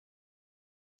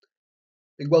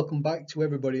Big welcome back to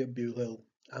everybody at Buell Hill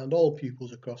and all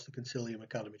pupils across the Concilium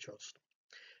Academy Trust.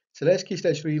 Today's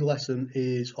KS3 lesson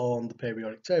is on the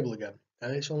periodic table again,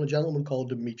 and it's on a gentleman called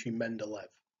Dimitri Mendeleev.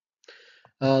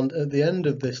 And at the end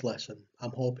of this lesson,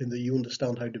 I'm hoping that you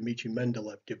understand how Dimitri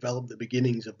Mendeleev developed the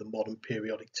beginnings of the modern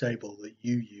periodic table that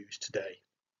you use today.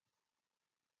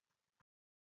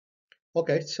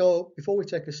 Okay, so before we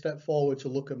take a step forward to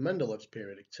look at Mendeleev's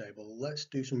periodic table, let's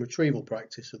do some retrieval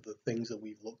practice of the things that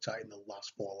we've looked at in the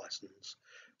last 4 lessons.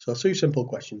 So 2 simple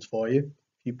questions for you.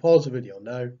 If you pause the video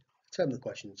now, attempt the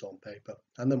questions on paper,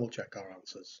 and then we'll check our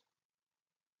answers.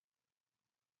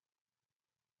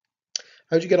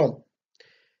 How'd you get on?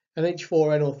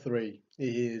 NH4NO3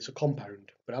 is a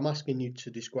compound, but I'm asking you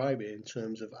to describe it in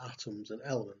terms of atoms and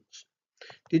elements.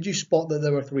 Did you spot that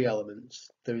there are 3 elements?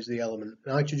 There is the element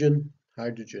nitrogen,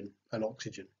 hydrogen and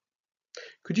oxygen.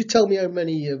 Could you tell me how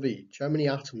many of each? How many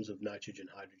atoms of nitrogen,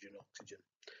 hydrogen, oxygen?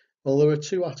 Well, there are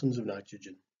 2 atoms of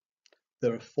nitrogen,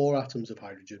 there are 4 atoms of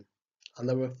hydrogen, and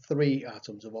there are 3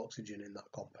 atoms of oxygen in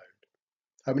that compound.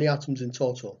 How many atoms in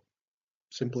total?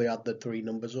 Simply add the 3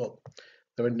 numbers up.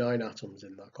 There are 9 atoms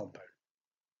in that compound.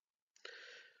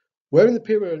 Where in the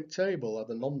periodic table are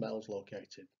the nonmetals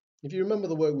located? If you remember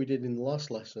the work we did in the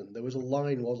last lesson, there was a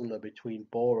line, wasn't there, between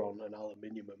boron and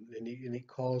aluminium, and it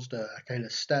caused a kind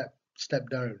of step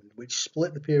down, which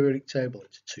split the periodic table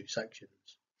into 2 sections.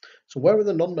 So where are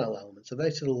the non-metal elements? Are they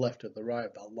to the left or the right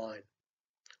of that line?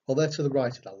 Well, they're to the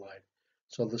right of that line.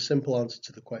 So the simple answer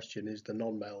to the question is the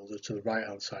non-metals are to the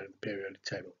right-hand side of the periodic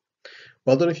table.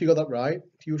 Well done if you got that right.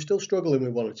 If you were still struggling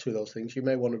with 1 or 2 of those things, you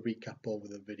may want to recap over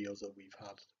the videos that we've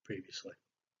had previously.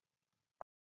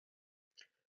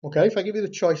 Okay, if I give you the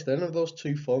choice then of those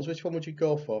 2 phones, which one would you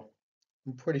go for?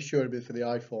 I'm pretty sure it'd be for the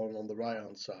iPhone on the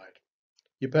right-hand side.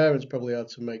 Your parents probably had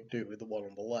to make do with the one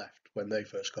on the left when they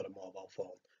first got a mobile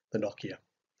phone, the Nokia.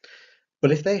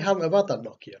 But if they hadn't have had that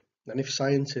Nokia, and if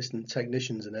scientists and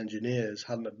technicians and engineers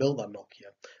hadn't have built that Nokia,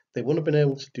 they wouldn't have been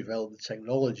able to develop the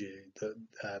technology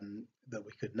that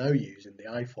we could now use in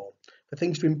the iPhone. For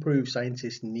things to improve,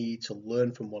 scientists need to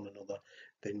learn from one another.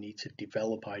 They need to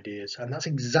develop ideas, and that's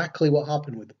exactly what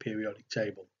happened with the periodic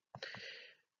table.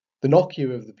 The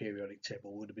Nokia of the periodic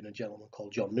table would have been a gentleman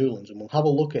called John Newlands, and we'll have a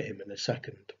look at him in a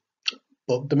second.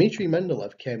 But Dimitri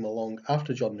Mendeleev came along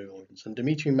after John Newlands, and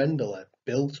Dimitri Mendeleev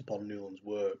built upon Newlands'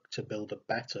 work to build a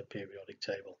better periodic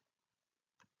table.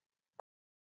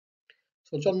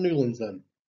 So John Newlands then,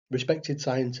 respected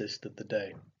scientist of the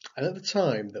day, and at the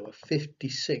time there were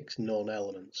 56 known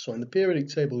elements. So in the periodic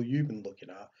table you've been looking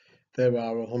at, there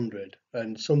are 100,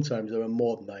 and sometimes there are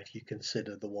more than that if you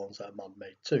consider the ones that are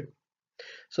man-made too.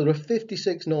 So there are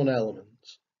 56 known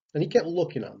elements, and he kept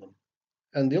looking at them.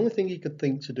 And the only thing he could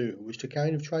think to do was to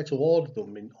kind of try to order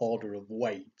them in order of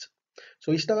weight.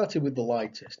 So he started with the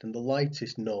lightest, and the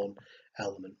lightest known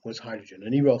element was hydrogen,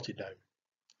 and he wrote it down.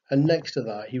 And next to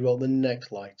that, he wrote the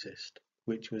next lightest,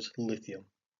 which was lithium.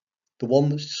 The one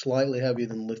that's slightly heavier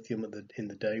than lithium in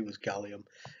the day was gallium,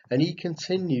 and he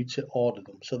continued to order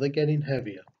them, so they're getting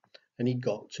heavier, and he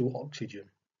got to oxygen.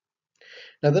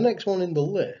 Now the next one in the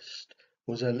list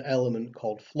was an element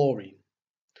called fluorine.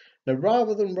 Now,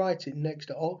 rather than write it next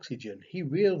to oxygen, he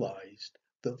realized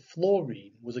that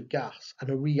fluorine was a gas and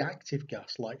a reactive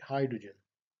gas like hydrogen.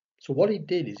 So what he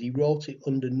did is he wrote it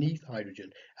underneath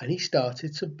hydrogen, and he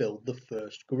started to build the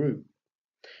first group.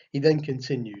 He then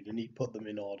continued and he put them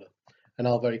in order, and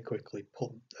I'll very quickly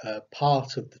put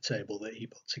part of the table that he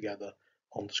put together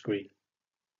on the screen.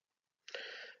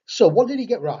 So what did he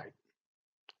get right?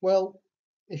 Well,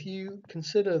 if you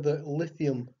consider that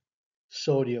lithium,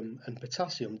 sodium and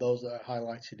potassium, those that are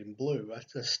highlighted in blue,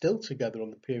 are still together on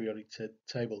the periodic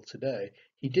table today,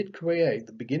 he did create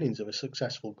the beginnings of a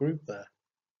successful group there.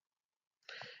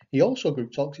 He also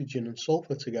grouped oxygen and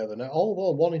sulfur together. Now,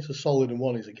 although one is a solid and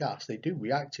one is a gas, they do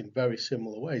react in very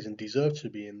similar ways and deserve to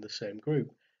be in the same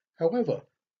group. However,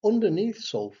 underneath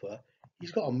sulfur,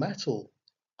 he's got a metal,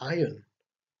 iron,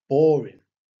 boring,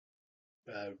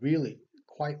 really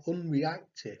quite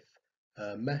unreactive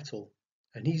metal.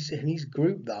 And he's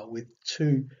grouped that with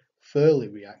 2 fairly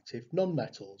reactive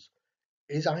non-metals.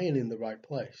 Is iron in the right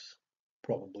place?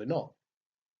 Probably not.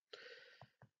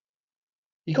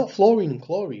 You got fluorine and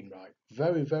chlorine right,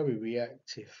 very, very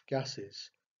reactive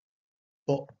gases.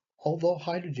 But although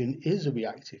hydrogen is a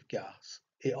reactive gas,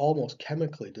 it almost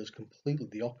chemically does completely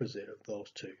the opposite of those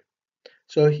 2.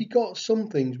 So he got some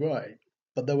things right,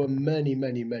 but there were many,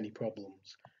 many, many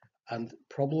problems, and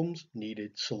problems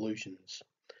needed solutions.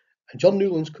 And John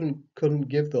Newlands couldn't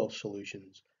give those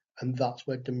solutions, and that's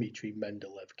where Dimitri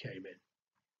Mendeleev came in.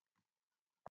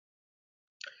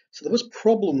 So there was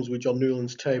problems with John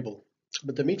Newlands' table,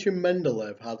 But Dimitri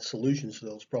Mendeleev had solutions to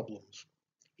those problems.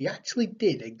 He actually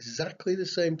did exactly the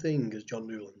same thing as John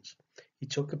Newlands. He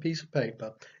took a piece of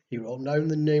paper, he wrote down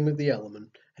the name of the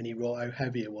element, and he wrote how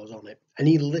heavy it was on it, and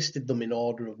he listed them in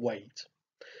order of weight.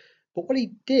 But what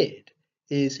he did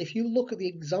is, if you look at the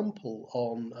example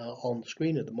on the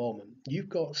screen at the moment, you've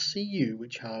got Cu,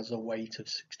 which has a weight of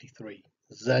 63,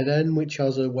 Zn, which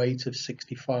has a weight of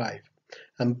 65,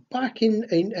 and back in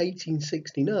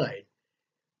 1869,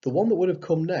 the one that would have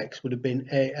come next would have been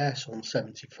AS on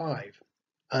 75.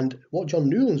 And what John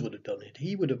Newlands would have done is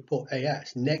he would have put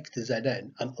AS next to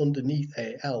Zn and underneath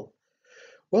AL.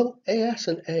 Well, AS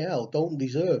and AL don't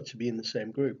deserve to be in the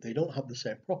same group. They don't have the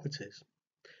same properties.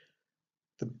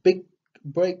 The big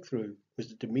breakthrough was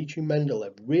that Dimitri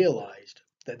Mendeleev realized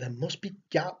that there must be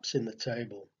gaps in the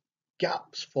table,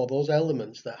 gaps for those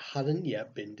elements that hadn't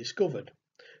yet been discovered.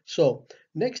 So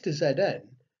next to Zn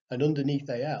and underneath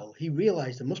Al, he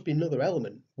realized there must be another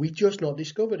element. We just not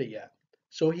discovered it yet.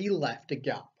 So he left a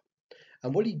gap.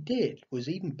 And what he did was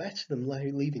even better than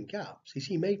leaving gaps, is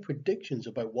he made predictions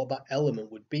about what that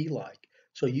element would be like.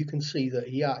 So you can see that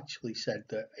he actually said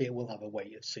that it will have a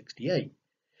weight of 68.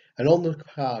 And on the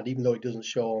card, even though it doesn't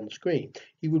show on the screen,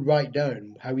 he would write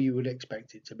down how he would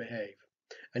expect it to behave.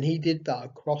 And he did that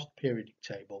across the periodic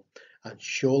table. And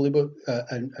surely,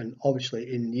 and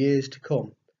obviously in years to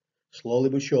come, slowly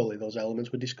but surely, those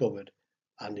elements were discovered.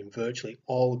 And in virtually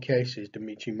all cases,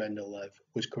 Dimitri Mendeleev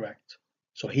was correct.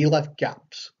 So he left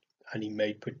gaps and he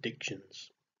made predictions.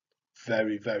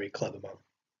 Very, very clever man.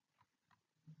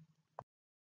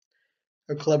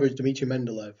 How clever is Dimitri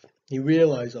Mendeleev? He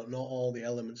realized that not all the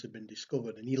elements had been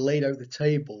discovered, and he laid out the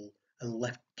table and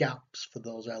left gaps for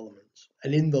those elements.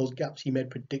 And in those gaps, he made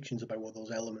predictions about what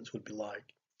those elements would be like.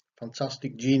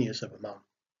 Fantastic genius of a man.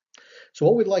 So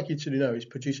what we'd like you to do now is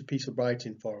produce a piece of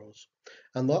writing for us.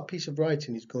 And that piece of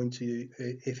writing is going to,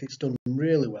 if it's done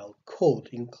really well, could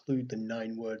include the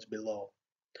 9 words below.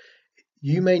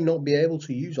 You may not be able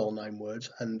to use all 9 words,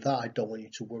 and that I don't want you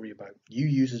to worry about. You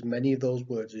use as many of those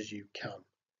words as you can.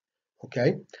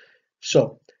 Okay?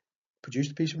 So, produce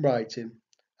the piece of writing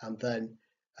and then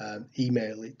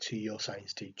email it to your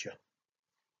science teacher.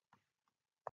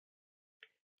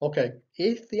 Okay,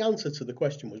 if the answer to the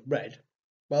question was red,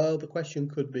 well, the question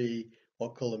could be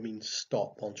what colour means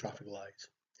stop on traffic lights.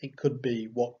 It could be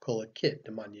what colour kit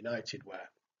do Man United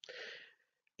wear.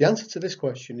 The answer to this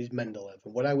question is Mendeleev,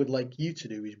 and what I would like you to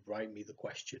do is write me the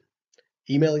question.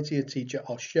 Email it to your teacher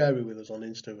or share it with us on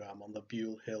Instagram on the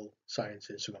Buell Hill Science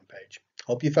Instagram page.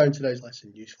 Hope you found today's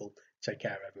lesson useful. Take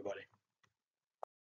care, everybody.